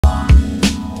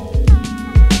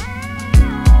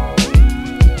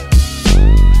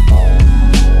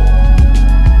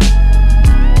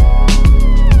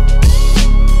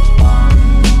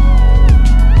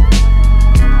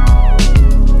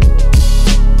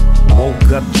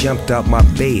Woke up, jumped out my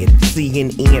bed,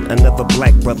 CNN, another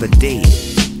black brother dead.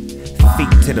 Feet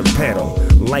to the pedal.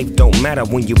 Life don't matter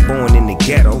when you're born in the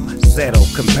ghetto. Settle,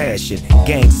 compassion,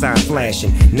 gang sign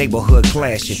flashing, neighborhood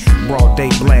clashing, broad day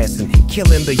blasting.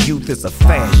 Killing the youth is a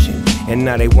fashion, and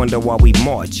now they wonder why we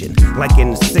marching like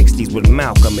in the 60s with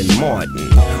Malcolm and Martin.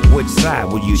 Which side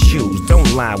will you choose?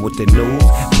 Don't lie with the news.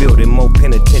 Building more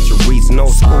penitentiaries, no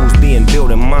schools being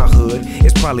built in my hood.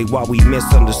 It's probably why we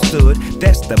misunderstood.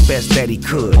 That's the best that he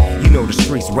could. You know the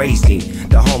streets raised him,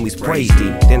 the homies praised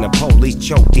him, then the police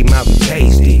choked him out and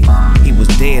tased him. He was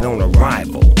dead on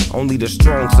arrival. Only the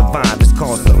strong survive, it's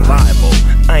called survival.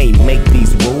 I ain't make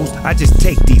these rules, I just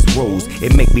take these rules.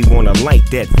 It make me wanna light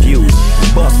that fuse,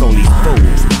 bust on these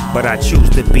fools. But I choose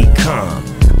to be calm,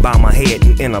 bow my head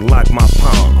and interlock my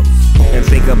palms, and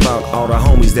think about all the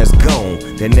homies that's gone,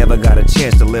 that never got a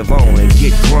chance to live on and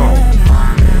get grown.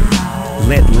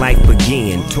 Let life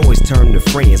begin, toys turn to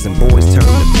friends and boys turn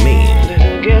to men.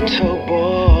 Little ghetto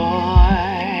boy,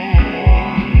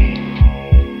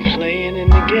 playing in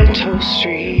the ghetto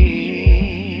street.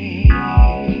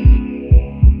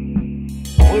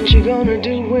 What you gonna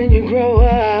do when you grow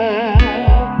up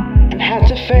and have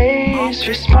to face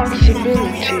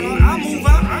responsibility?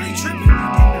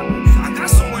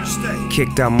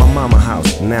 Kicked out my mama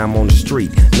house, now I'm on the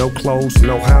street. No clothes,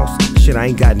 no house, shit, I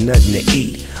ain't got nothing to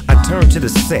eat. I turned to the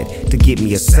set to get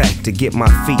me a sack, to get my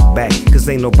feet back, cause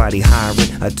ain't nobody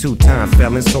hiring a two-time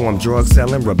felon. So I'm drug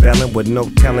selling, rebelling with no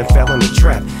telling, fell in the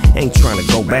trap. Ain't trying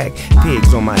to go back,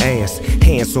 pigs on my ass,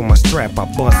 hands on my strap. I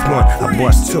bust one, I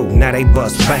bust two, now they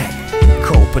bust back.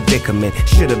 Cold predicament,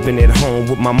 should've been at home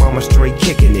with my mama straight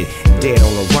kicking it. Dead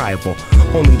on arrival,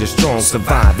 only the strong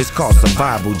survive. It's called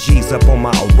survival, G's up on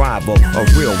my arrival, a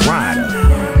real rider.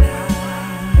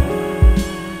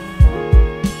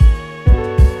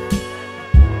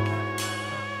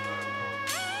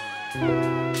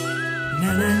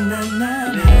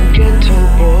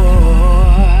 Ghetto boy.